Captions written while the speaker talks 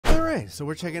Alright, so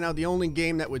we're checking out the only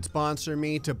game that would sponsor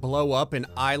me to blow up an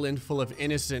island full of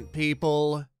innocent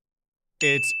people.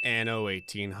 It's Anno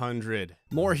 1800.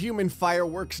 More human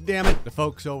fireworks, damn it. The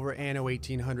folks over Anno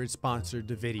 1800 sponsored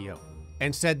the video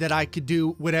and said that I could do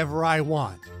whatever I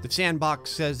want. The sandbox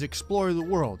says explore the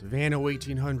world of Anno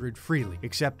 1800 freely,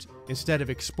 except instead of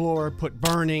explore, put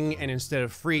burning, and instead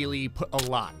of freely, put a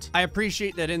lot. I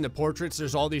appreciate that in the portraits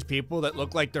there's all these people that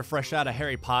look like they're fresh out of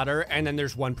Harry Potter, and then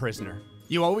there's one prisoner.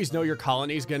 You always know your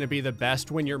colony's gonna be the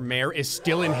best when your mayor is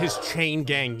still in his chain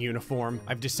gang uniform.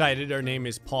 I've decided our name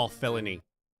is Paul Felony.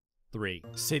 3.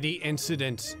 City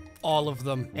incidents. All of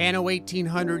them. Anno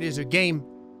 1800 is a game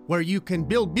where you can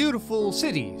build beautiful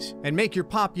cities and make your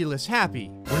populace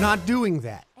happy. We're not doing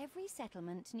that. Every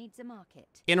settlement needs a market.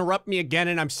 Interrupt me again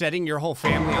and I'm setting your whole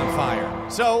family on fire.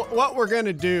 So what we're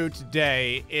gonna do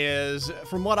today is,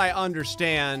 from what I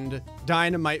understand,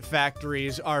 dynamite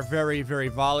factories are very, very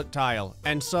volatile.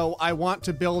 And so I want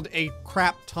to build a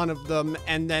crap ton of them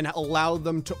and then allow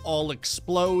them to all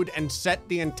explode and set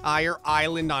the entire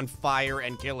island on fire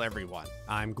and kill everyone.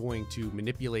 I'm going to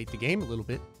manipulate the game a little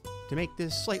bit to make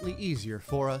this slightly easier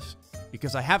for us,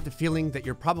 because I have the feeling that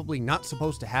you're probably not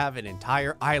supposed to have an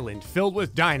entire island filled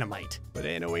with dynamite. But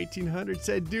Anno 1800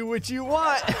 said do what you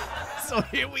want, so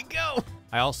here we go.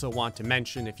 I also want to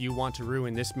mention, if you want to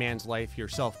ruin this man's life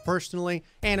yourself personally,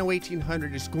 Anno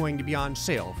 1800 is going to be on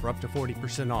sale for up to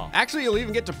 40% off. Actually, you'll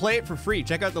even get to play it for free.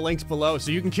 Check out the links below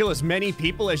so you can kill as many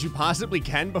people as you possibly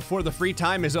can before the free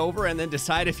time is over and then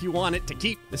decide if you want it to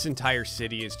keep. This entire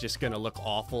city is just gonna look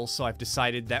awful, so I've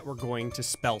decided that we're going to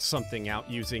spell something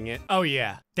out using it. Oh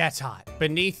yeah, that's hot.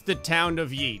 Beneath the town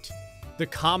of Yeet, the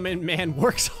common man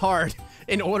works hard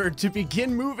in order to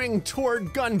begin moving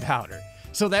toward gunpowder,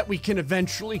 so that we can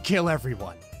eventually kill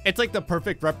everyone. It's like the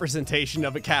perfect representation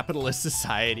of a capitalist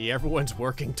society. Everyone's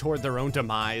working toward their own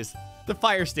demise. The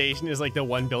fire station is like the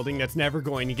one building that's never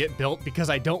going to get built because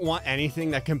I don't want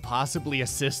anything that can possibly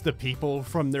assist the people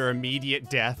from their immediate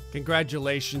death.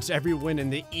 Congratulations, everyone in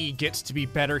the E gets to be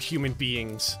better human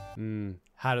beings.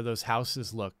 How do those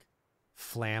houses look?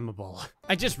 Flammable.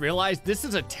 I just realized this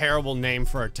is a terrible name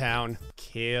for a town.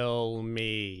 Kill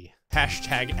me.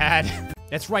 Hashtag ad.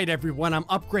 That's right, everyone, I'm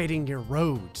upgrading your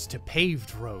roads to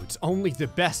paved roads. Only the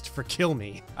best for kill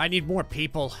me. I need more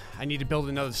people. I need to build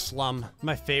another slum.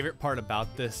 My favorite part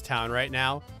about this town right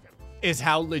now is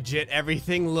how legit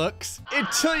everything looks.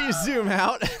 Until you zoom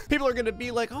out, people are gonna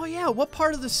be like, oh yeah, what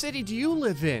part of the city do you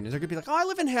live in? And they're gonna be like, oh, I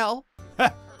live in hell.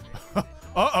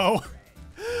 Uh-oh.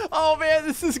 Oh man,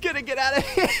 this is gonna get out of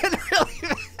hand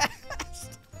really fast.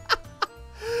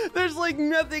 There's like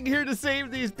nothing here to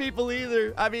save these people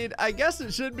either. I mean, I guess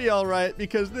it should be all right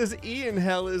because this E in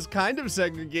hell is kind of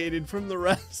segregated from the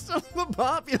rest of the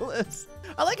populace.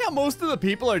 I like how most of the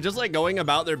people are just like going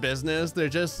about their business. They're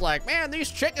just like, man,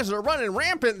 these chickens are running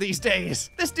rampant these days.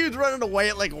 This dude's running away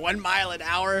at like 1 mile an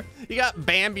hour. You got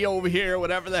Bambi over here,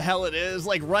 whatever the hell it is,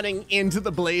 like running into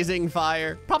the blazing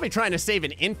fire. Probably trying to save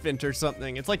an infant or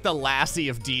something. It's like the Lassie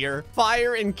of deer.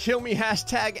 Fire and kill me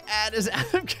hashtag ad is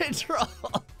out of control.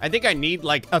 I think I need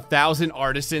like 1,000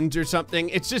 artisans or something.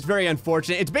 It's just very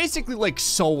unfortunate. It's basically like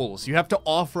souls. You have to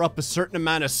offer up a certain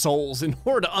amount of souls in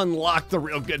order to unlock the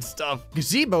real good stuff.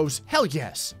 Gazebos? Hell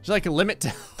yes. There's like a limit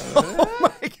to... Oh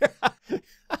my god.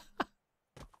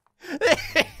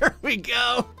 There we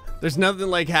go. There's nothing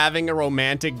like having a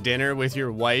romantic dinner with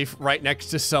your wife right next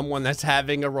to someone that's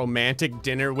having a romantic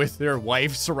dinner with their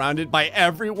wife, surrounded by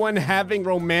everyone having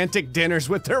romantic dinners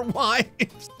with their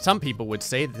wives. Some people would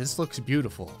say that this looks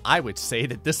beautiful. I would say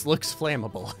that this looks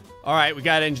flammable. All right, we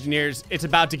got engineers. It's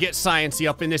about to get sciencey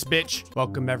up in this bitch.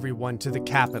 Welcome everyone to the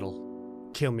capital.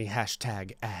 Kill me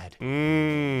hashtag ad.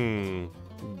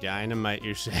 Dynamite,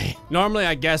 you say? Normally,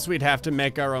 I guess we'd have to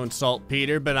make our own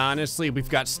saltpeter, but honestly, we've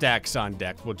got stacks on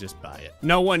deck. We'll just buy it.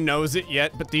 No one knows it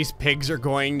yet, but these pigs are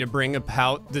going to bring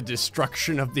about the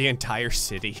destruction of the entire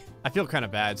city. I feel kind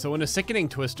of bad. So in a sickening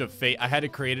twist of fate, I had to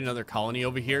create another colony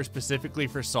over here specifically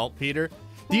for saltpeter.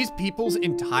 These people's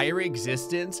entire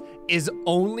existence is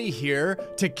only here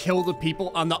to kill the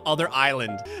people on the other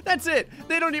island. That's it.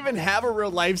 They don't even have a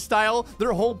real lifestyle.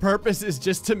 Their whole purpose is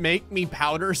just to make me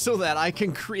powder so that I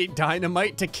can create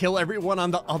dynamite to kill everyone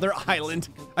on the other island.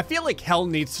 I feel like hell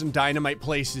needs some dynamite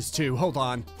places too. Hold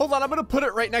on. Hold on, I'm gonna put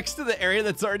it right next to the area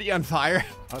that's already on fire.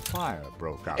 A fire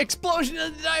broke out. Explosion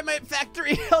in the dynamite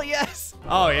factory, hell yes.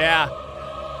 Oh yeah.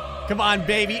 Come on,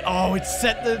 baby. Oh, it's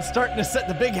starting to set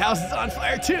the big houses on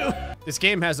fire too. This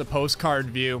game has a postcard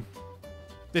view.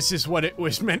 This is what it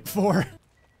was meant for.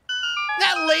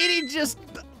 That lady just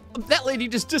That lady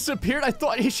just disappeared. I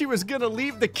thought she was gonna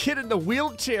leave the kid in the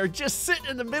wheelchair just sitting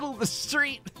in the middle of the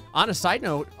street. On a side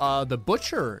note, the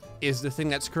butcher is the thing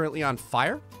that's currently on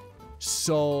fire.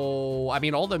 So, I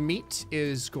mean, all the meat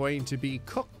is going to be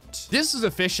cooked. This is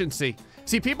efficiency.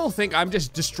 See, people think I'm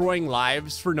just destroying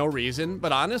lives for no reason,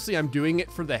 but honestly, I'm doing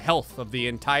it for the health of the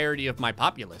entirety of my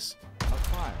populace. A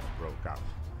fire broke out.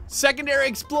 Secondary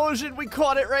explosion, we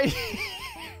caught it right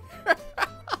here.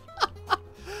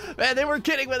 Man, they were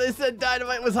kidding when they said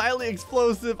dynamite was highly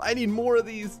explosive. I need more of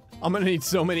these. I'm gonna need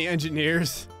so many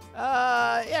engineers.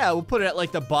 Yeah, we'll put it at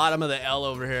like the bottom of the L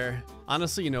over here.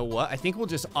 Honestly, you know what? I think we'll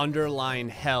just underline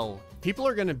hell. People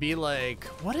are gonna be like,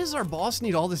 what does our boss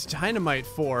need all this dynamite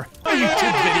for? A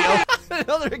YouTube video.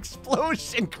 Another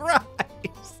explosion,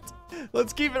 Christ.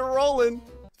 Let's keep it rolling.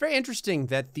 It's very interesting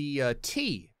that the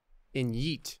T in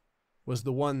yeet was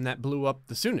the one that blew up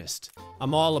the soonest.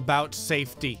 I'm all about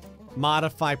safety.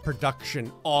 Modify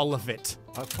production, all of it.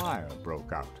 A fire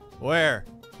broke out. Where?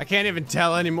 I can't even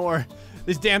tell anymore.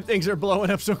 These damn things are blowing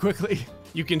up so quickly.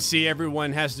 You can see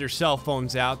everyone has their cell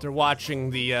phones out. They're watching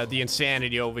the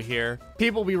insanity over here.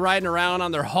 People be riding around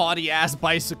on their haughty ass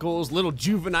bicycles. Little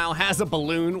juvenile has a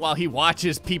balloon while he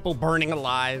watches people burning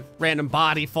alive. Random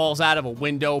body falls out of a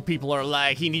window. People are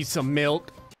like, he needs some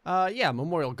milk. Yeah,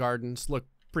 Memorial Gardens look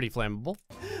pretty flammable.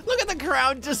 Look at the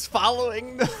crowd just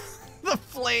following the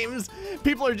flames.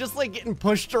 People are just like getting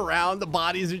pushed around. The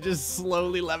bodies are just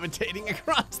slowly levitating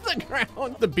across the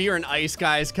ground. The beer and ice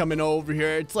guy's coming over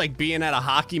here. It's like being at a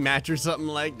hockey match or something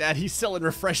like that. He's selling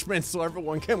refreshments so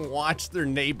everyone can watch their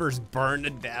neighbors burn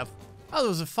to death. Oh, there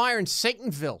was a fire in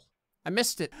Satanville. I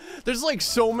missed it. There's like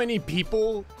so many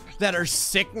people that are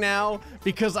sick now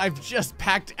because I've just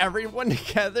packed everyone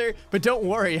together. But don't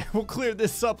worry, we'll clear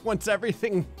this up once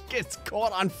everything gets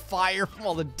caught on fire from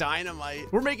all the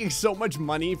dynamite. We're making so much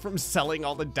money from selling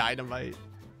all the dynamite.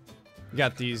 We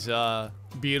got these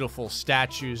beautiful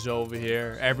statues over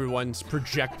here. Everyone's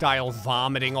projectile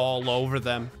vomiting all over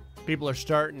them. People are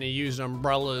starting to use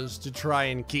umbrellas to try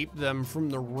and keep them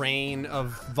from the rain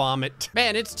of vomit.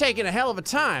 Man, it's taking a hell of a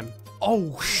time.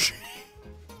 Oh, shit.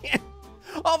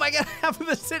 Oh my God, half of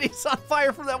the city's on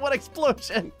fire from that one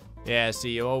explosion. Yeah,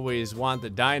 see, you always want the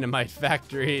dynamite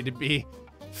factory to be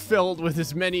filled with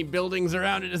as many buildings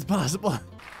around it as possible.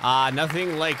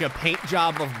 Nothing like a paint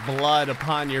job of blood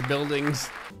upon your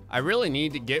buildings. I really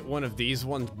need to get one of these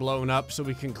ones blown up so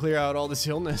we can clear out all this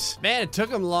illness. Man, it took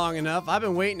them long enough. I've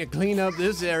been waiting to clean up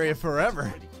this area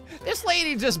forever. This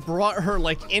lady just brought her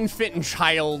like infant and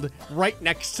child right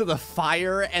next to the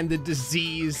fire and the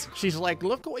disease. She's like,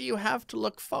 look what you have to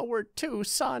look forward to,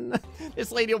 son.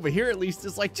 This lady over here at least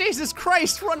is like, Jesus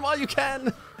Christ, run while you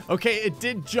can. Okay, it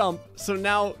did jump. So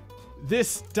now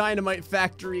this dynamite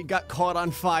factory got caught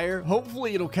on fire.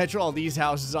 Hopefully it'll catch all these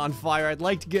houses on fire. I'd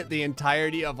like to get the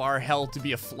entirety of our hell to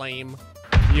be aflame.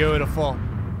 Beautiful.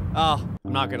 Oh,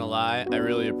 I'm not gonna lie. I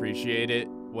really appreciate it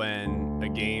when a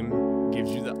game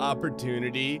gives you the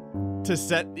opportunity to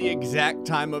set the exact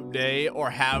time of day or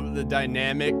have the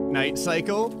dynamic night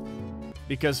cycle.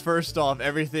 Because first off,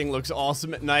 everything looks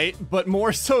awesome at night, but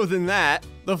more so than that,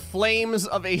 the flames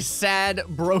of a sad,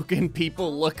 broken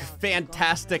people look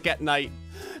fantastic at night.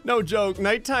 No joke,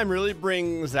 nighttime really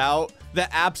brings out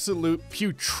the absolute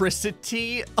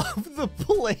putricity of the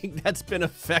plague that's been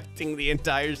affecting the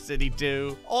entire city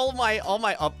too. All my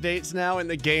updates now in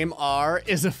the game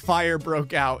is a fire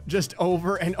broke out just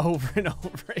over and over and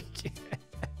over again.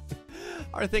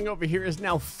 Our thing over here is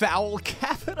now foul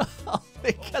capital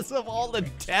because of all the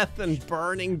death and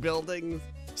burning buildings.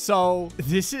 So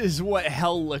this is what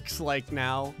hell looks like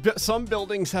now. Some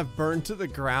buildings have burned to the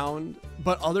ground,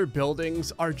 but other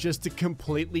buildings are just a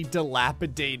completely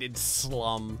dilapidated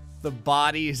slum. The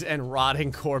bodies and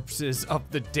rotting corpses of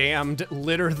the damned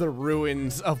litter the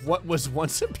ruins of what was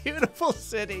once a beautiful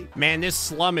city. Man, this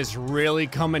slum is really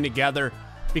coming together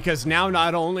because now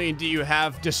not only do you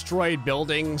have destroyed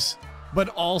buildings, but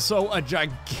also a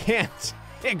gigantic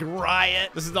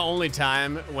riot. This is the only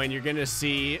time when you're gonna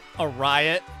see a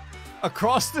riot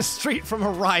across the street from a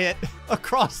riot,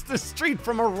 across the street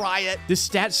from a riot. This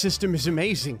stat system is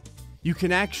amazing. You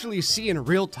can actually see in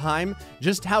real time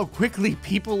just how quickly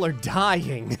people are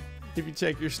dying. If you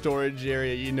check your storage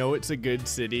area, you know it's a good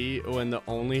city when the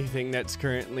only thing that's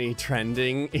currently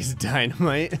trending is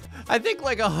dynamite. I think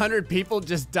like 100 people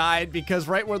just died because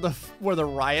right where the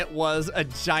riot was, a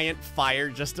giant fire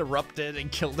just erupted and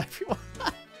killed everyone.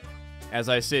 As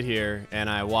I sit here and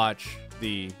I watch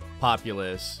the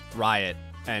populace riot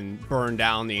and burn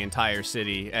down the entire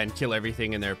city and kill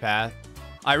everything in their path,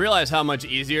 I realize how much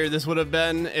easier this would have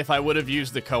been if I would have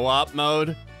used the co-op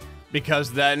mode.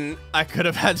 because then I could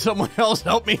have had someone else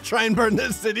help me try and burn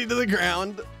this city to the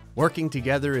ground. Working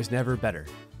together is never better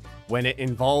when it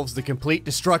involves the complete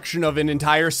destruction of an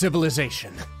entire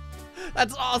civilization.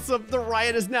 That's awesome. The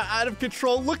riot is now out of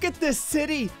control. Look at this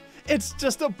city. It's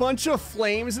just a bunch of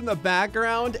flames in the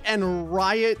background and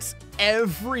riots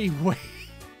everywhere.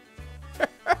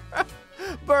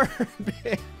 Burn,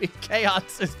 baby.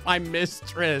 Chaos is my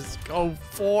mistress. Go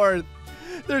forth.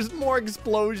 There's more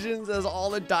explosions as all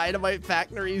the dynamite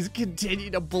factories continue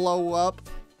to blow up.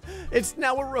 It's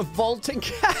now a revolting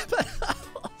capital.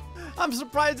 I'm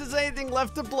surprised there's anything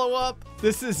left to blow up.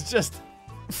 This is just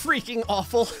freaking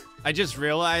awful. I just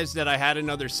realized that I had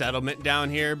another settlement down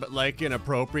here, but like an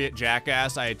appropriate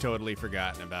jackass, I had totally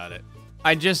forgotten about it.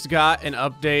 I just got an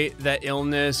update that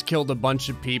illness killed a bunch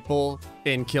of people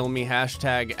in Kill Me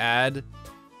 #ad.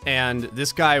 And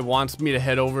this guy wants me to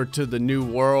head over to the New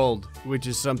World, which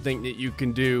is something that you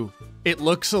can do. It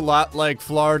looks a lot like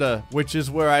Florida, which is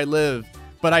where I live.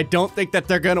 But I don't think that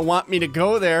they're gonna want me to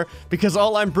go there because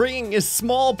all I'm bringing is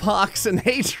smallpox and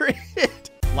hatred.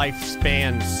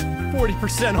 Lifespans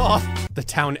 40% off. The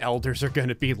town elders are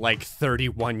gonna be like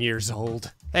 31 years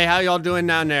old. Hey, how y'all doing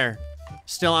down there?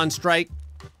 Still on strike?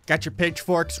 Got your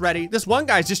pitchforks ready? This one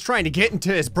guy's just trying to get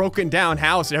into his broken down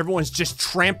house and everyone's just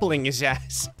trampling his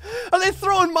ass. Are they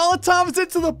throwing Molotovs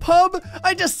into the pub?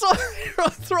 I just saw them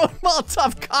throwing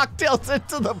Molotov cocktails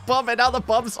into the pub and now the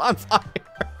pub's on fire.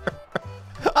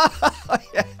 Oh,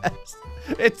 yes.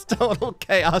 It's total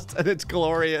chaos and it's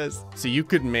glorious. So you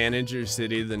could manage your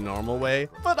city the normal way,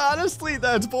 but honestly,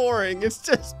 that's boring. It's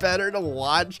just better to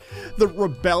watch the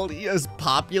rebellious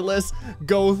populace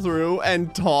go through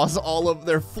and toss all of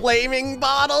their flaming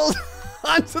bottles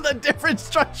onto the different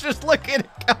structures. Look at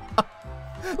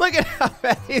it. Look at how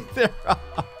many there are.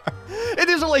 And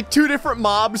there's like 2 different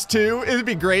mobs too. It'd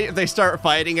be great if they start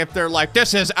fighting if they're like,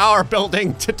 this is our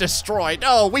building to destroy.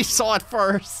 No, we saw it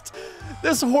first.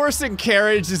 This horse and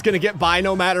carriage is gonna get by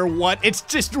no matter what. It's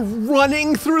just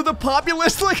running through the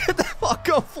populace. Look at them all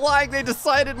go flying. They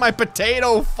decided my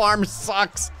potato farm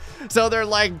sucks. So they're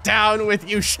like, down with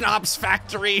you, Schnapps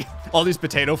factory. All these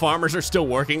potato farmers are still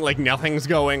working like nothing's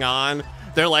going on.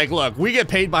 They're like, look, we get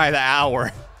paid by the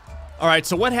hour. All right,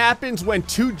 so what happens when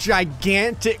 2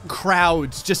 gigantic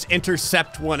crowds just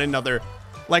intercept one another?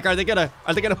 Like, are they gonna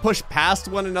push past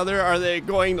one another? Are they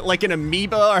going like an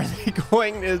amoeba? Are they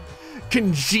going to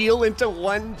congeal into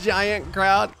one giant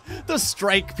crowd? The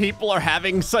strike people are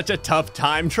having such a tough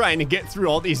time trying to get through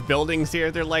all these buildings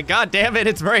here. They're like, God damn it,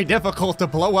 it's very difficult to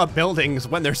blow up buildings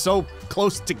when they're so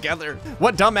close together.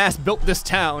 What dumbass built this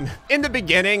town? In the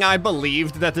beginning, I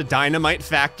believed that the dynamite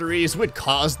factories would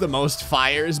cause the most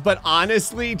fires, but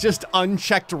honestly, just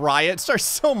unchecked riots are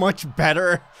so much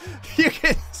better. You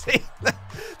can see that.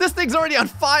 This thing's already on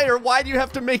fire. Why do you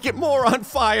have to make it more on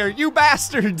fire? You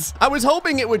bastards. I was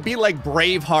hoping it would be like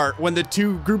Braveheart when the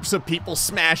 2 groups of people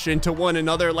smash into one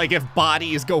another, like if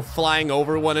bodies go flying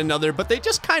over one another, but they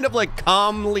just kind of like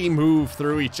calmly move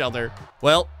through each other.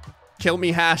 Well, Kill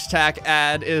Me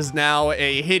 #ad is now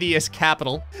a hideous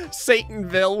capital.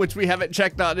 Satanville, which we haven't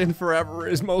checked out in forever,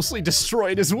 is mostly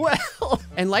destroyed as well.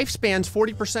 And Lifespans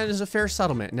 40% is a fair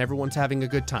settlement and everyone's having a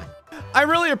good time. I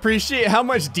really appreciate how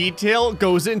much detail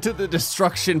goes into the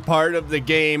destruction part of the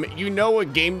game. You know a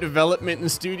game development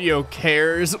and studio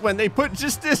cares when they put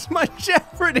just this much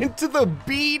effort into the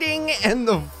beating and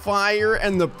the fire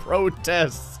and the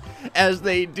protests as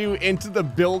they do into the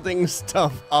building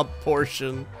stuff up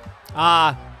portion.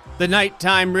 Ah, the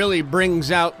nighttime really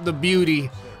brings out the beauty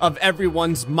of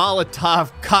everyone's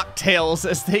Molotov cocktails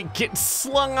as they get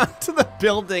slung onto the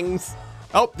buildings.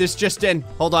 Oh, this just in.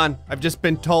 Hold on, I've just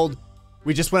been told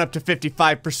we just went up to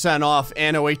 55% off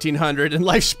Anno 1800 and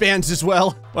Lifespans as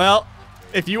well. Well,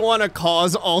 if you want to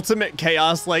cause ultimate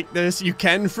chaos like this, you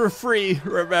can for free.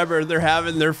 Remember, they're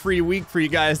having their free week for you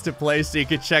guys to play, so you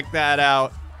can check that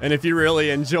out. And if you really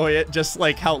enjoy it, just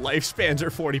like how Lifespans are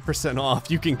 40%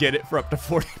 off, you can get it for up to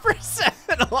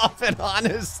 40% off. And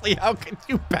honestly, how could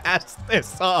you pass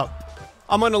this up?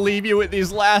 I'm gonna leave you with these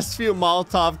last few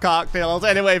Molotov cocktails.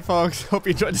 Anyway, folks, hope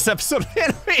you enjoyed this episode of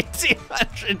Anno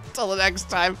 1800. Until the next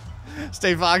time,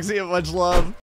 stay foxy and much love.